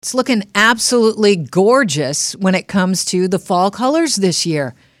It's looking absolutely gorgeous when it comes to the fall colors this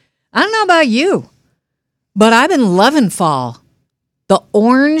year. I don't know about you, but I've been loving fall. The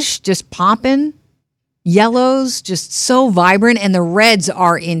orange just popping, yellows just so vibrant, and the reds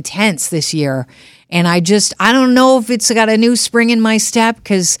are intense this year. And I don't know if it's got a new spring in my step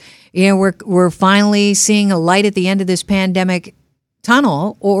because, we're finally seeing a light at the end of this pandemic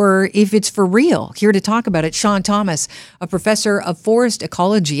tunnel, or if it's for real. Here to talk about it, Sean Thomas, a professor of forest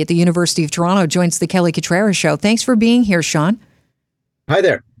ecology at the University of Toronto, joins the Kelly Cutrara Show. Thanks for being here, Sean. Hi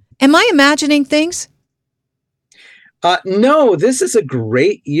there. Am I imagining things? No, this is a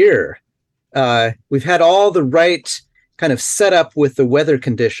great year. We've had all the right kind of setup with the weather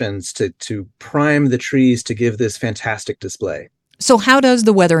conditions to prime the trees to give this fantastic display. So how does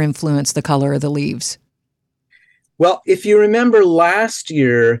the weather influence the color of the leaves? Well, if you remember last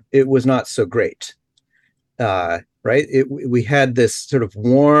year, it was not so great, right? We had this sort of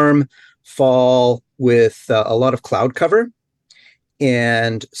warm fall with a lot of cloud cover.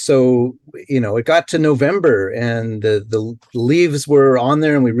 And so, it got to November and the leaves were on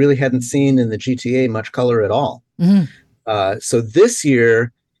there and we really hadn't seen in the GTA much color at all. Mm-hmm. So this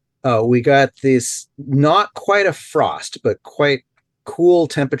year, we got this not quite a frost, but quite cool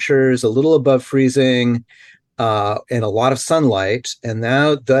temperatures, a little above freezing, and a lot of sunlight. And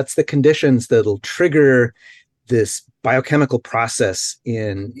now that's the conditions that'll trigger this biochemical process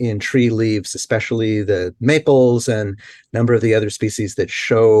in tree leaves, especially the maples and a number of the other species that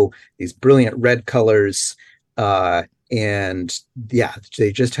show these brilliant red colors. And yeah,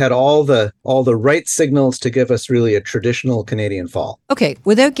 they just had all the right signals to give us really a traditional Canadian fall. Okay,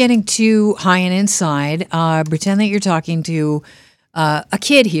 without getting too high and inside, pretend that you're talking to a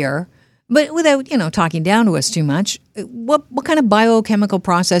kid here, but without, talking down to us too much. What kind of biochemical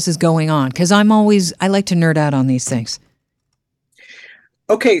process is going on? Because I like to nerd out on these things.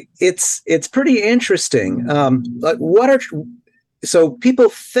 Okay, it's pretty interesting. So people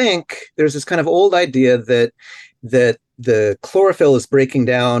think there's this kind of old idea that the chlorophyll is breaking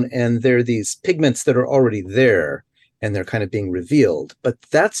down and there are these pigments that are already there and they're kind of being revealed. But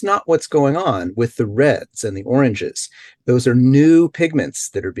that's not what's going on with the reds and the oranges. Those are new pigments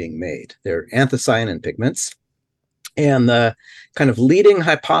that are being made. They're anthocyanin pigments. And the kind of leading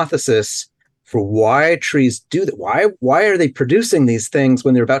hypothesis for why trees do that, why are they producing these things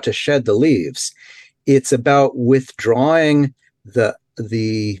when they're about to shed the leaves? It's about withdrawing the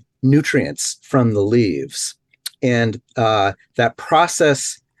nutrients from the leaves. And that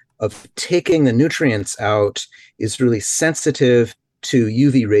process of taking the nutrients out is really sensitive to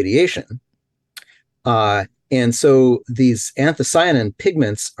UV radiation. And so these anthocyanin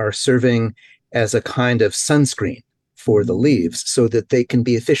pigments are serving as a kind of sunscreen for the leaves so that they can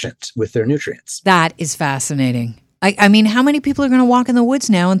be efficient with their nutrients. That is fascinating. I mean, how many people are going to walk in the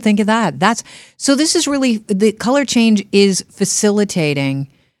woods now and think of that? So this is really, the color change is facilitating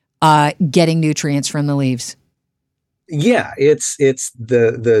getting nutrients from the leaves. Yeah, it's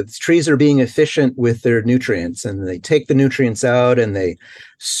the trees are being efficient with their nutrients, and they take the nutrients out and they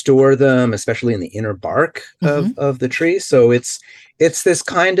store them, especially in the inner bark of the tree. So it's this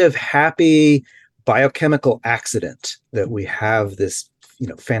kind of happy biochemical accident that we have this,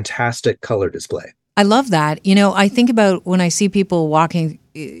 fantastic color display. I love that. I think about when I see people walking,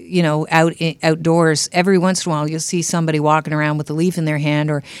 outdoors, every once in a while, you'll see somebody walking around with a leaf in their hand,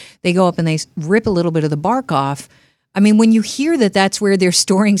 or they go up and they rip a little bit of the bark off. I mean, when you hear that that's where they're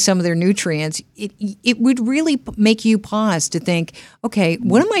storing some of their nutrients, it would really make you pause to think, okay,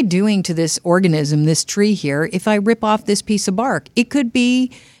 what am I doing to this organism, this tree here, if I rip off this piece of bark? It could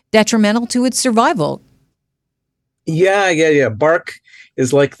be detrimental to its survival. Yeah. Bark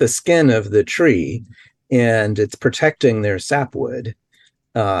is like the skin of the tree, and it's protecting their sapwood.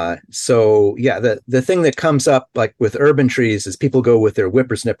 So the thing that comes up like with urban trees is people go with their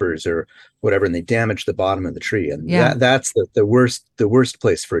whippersnippers or whatever, and they damage the bottom of the tree. And that's the worst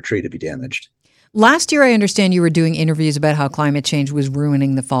place for a tree to be damaged. Last year, I understand you were doing interviews about how climate change was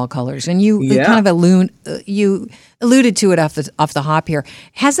ruining the fall colors, and you kind of alluded to it off the hop here.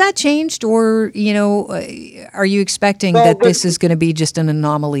 Has that changed, or are you expecting that this is going to be just an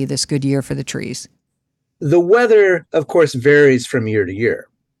anomaly this good year for the trees? The weather, of course, varies from year to year.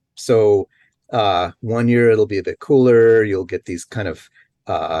 So one year it'll be a bit cooler. You'll get these kind of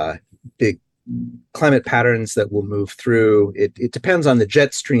big climate patterns that will move through. It depends on the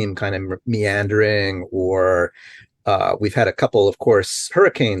jet stream kind of meandering, or we've had a couple, of course,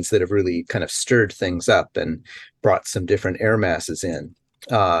 hurricanes that have really kind of stirred things up and brought some different air masses in.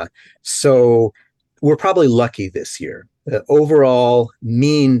 So we're probably lucky this year. The overall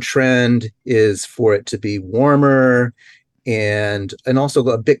mean trend is for it to be warmer and also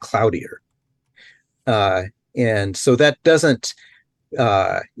a bit cloudier. And so that doesn't,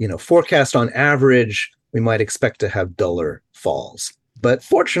 forecast on average, we might expect to have duller falls. But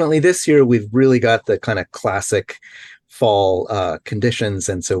fortunately, this year we've really got the kind of classic fall conditions,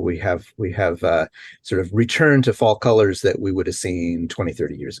 and so we have sort of returned to fall colors that we would have seen 20,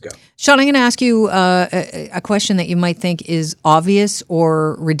 30 years ago. Sean, I'm going to ask you a question that you might think is obvious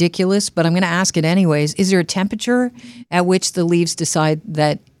or ridiculous, but I'm going to ask it anyways. Is there a temperature at which the leaves decide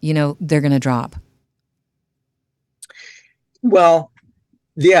that, they're going to drop? Well,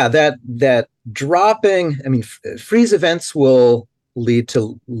 yeah, that dropping, freeze events will lead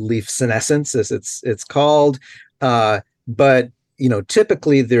to leaf senescence, as it's called. But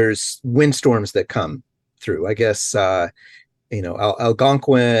typically there's windstorms that come through. I guess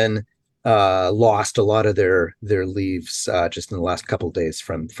Algonquin lost a lot of their leaves just in the last couple of days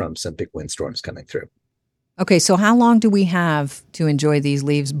from some big windstorms coming through. Okay, so how long do we have to enjoy these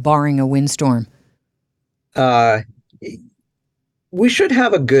leaves, barring a windstorm? We should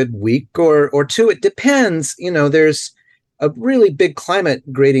have a good week or two. It depends. There's a really big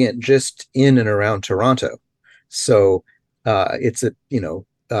climate gradient just in and around Toronto. So it's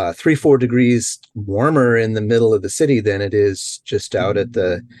 3-4 degrees warmer in the middle of the city than it is just out at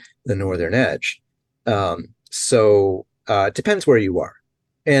the northern edge. So it depends where you are.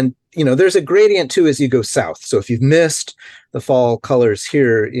 And, there's a gradient too as you go south. So if you've missed the fall colors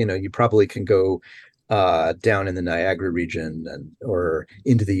here, you probably can go down in the Niagara region or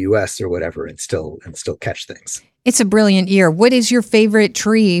into the US or whatever and still catch things. It's a brilliant year. What is your favorite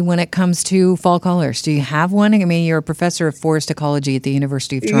tree when it comes to fall colors? Do you have one? You're a professor of forest ecology at the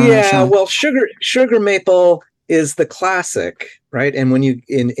University of Toronto. Yeah, Sean. Well, sugar maple is the classic, right? And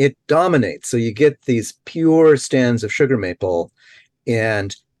it dominates. So you get these pure stands of sugar maple,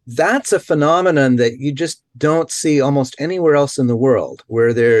 and that's a phenomenon that you just don't see almost anywhere else in the world,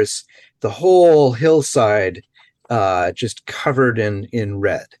 where there's the whole hillside just covered in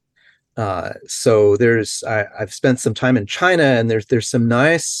red. So I've spent some time in China, and there's some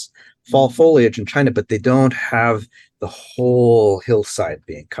nice fall foliage in China, but they don't have the whole hillside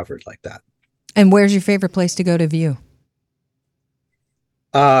being covered like that. And where's your favorite place to go to view?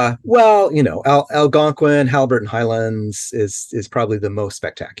 Algonquin, Haliburton Highlands is probably the most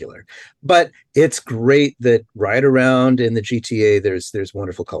spectacular, but it's great that right around in the GTA, there's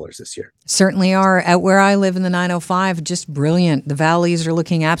wonderful colors this year. Certainly are. Out where I live in the 905, just brilliant. The valleys are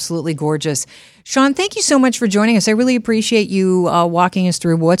looking absolutely gorgeous. Sean, thank you so much for joining us. I really appreciate you walking us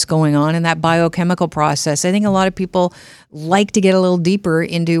through what's going on in that biochemical process. I think a lot of people like to get a little deeper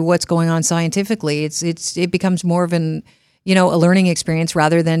into what's going on scientifically. It becomes more of a learning experience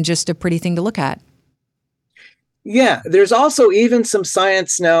rather than just a pretty thing to look at. Yeah, there's also even some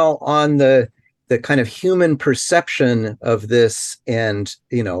science now on the kind of human perception of this, and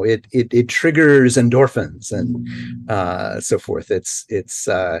it triggers endorphins and so forth. There's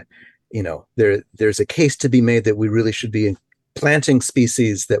a case to be made that we really should be planting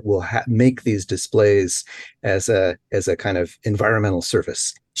species that will make these displays as a kind of environmental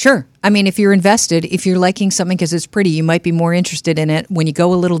service. Sure. If you're invested, if you're liking something because it's pretty, you might be more interested in it. When you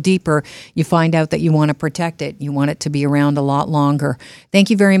go a little deeper, you find out that you want to protect it. You want it to be around a lot longer. Thank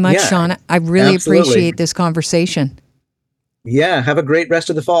you very much, Sean. I really appreciate this conversation. Yeah, have a great rest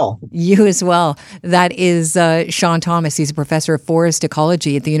of the fall. You as well. That is Sean Thomas. He's a professor of forest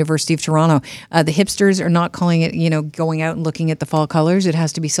ecology at the University of Toronto. The hipsters are not calling it, going out and looking at the fall colors. It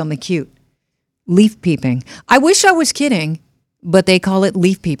has to be something cute. Leaf peeping. I wish I was kidding, but they call it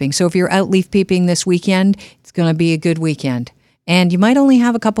leaf peeping. So if you're out leaf peeping this weekend, it's going to be a good weekend. And you might only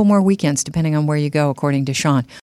have a couple more weekends depending on where you go, according to Sean.